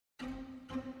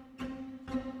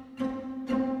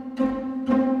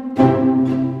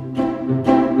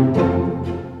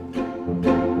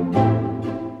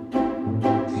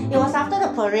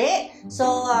for it.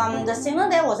 So the signal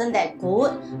there wasn't that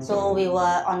good. So we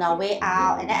were on our way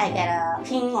out, and then I get a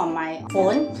ping on my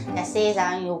phone that says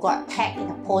you got tagged in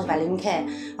a post by Livingcare.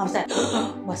 I was like,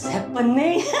 what's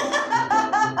happening?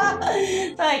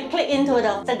 So I click into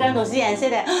the Instagram to see and say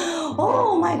that,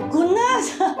 oh my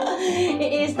goodness,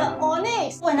 it is the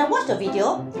Onyx. When I watched the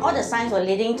video, all the signs were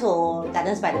leading to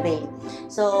Gardens by the Bay.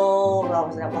 So I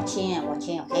was like watching and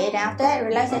watching, okay. Then after that I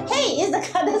realized that, hey, it's the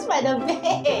Gardens by the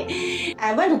Bay.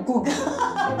 I went to Google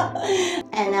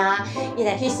and it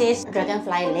actually says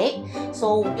Dragonfly Lake.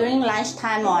 So during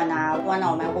lunchtime on one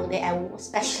of my work day, I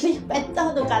especially went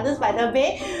down to Gardens by the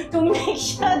Bay to make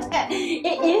sure that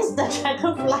it is the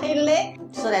Dragonfly Lake,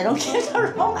 so that I don't give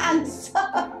the wrong answer.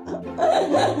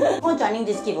 Before joining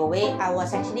this giveaway, I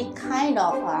was actually kind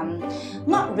of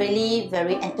not really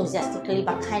very enthusiastically,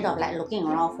 but kind of like looking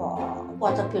around for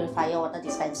water purifier, water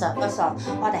dispenser, because of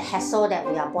all the hassle that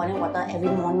we are boiling water every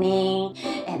morning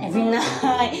and every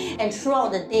night and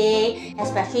throughout the day,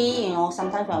 especially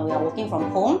sometimes when we are working from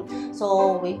home.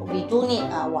 So we do need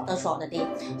water throughout the day.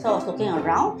 So I was looking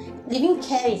around.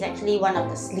 Livingcare is actually one of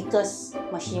the slickest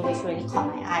machine which really caught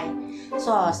my eye.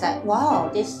 So I was like, wow,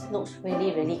 this looks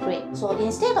really, really great. So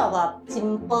instead of a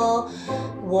simple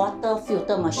water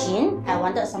filter machine, I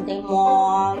wanted something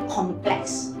more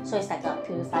complex. So it's like a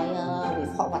purifier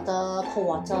with hot water, cold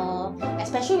water,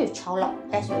 especially with child lock.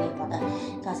 That's really important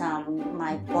because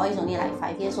my boy is only like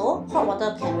 5 years old. Hot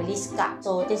water can really scald.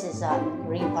 So this is a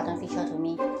really important feature to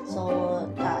me. So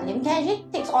Livingcare actually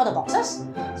ticks all the boxes.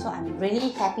 So I'm really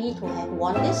happy to have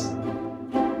won this.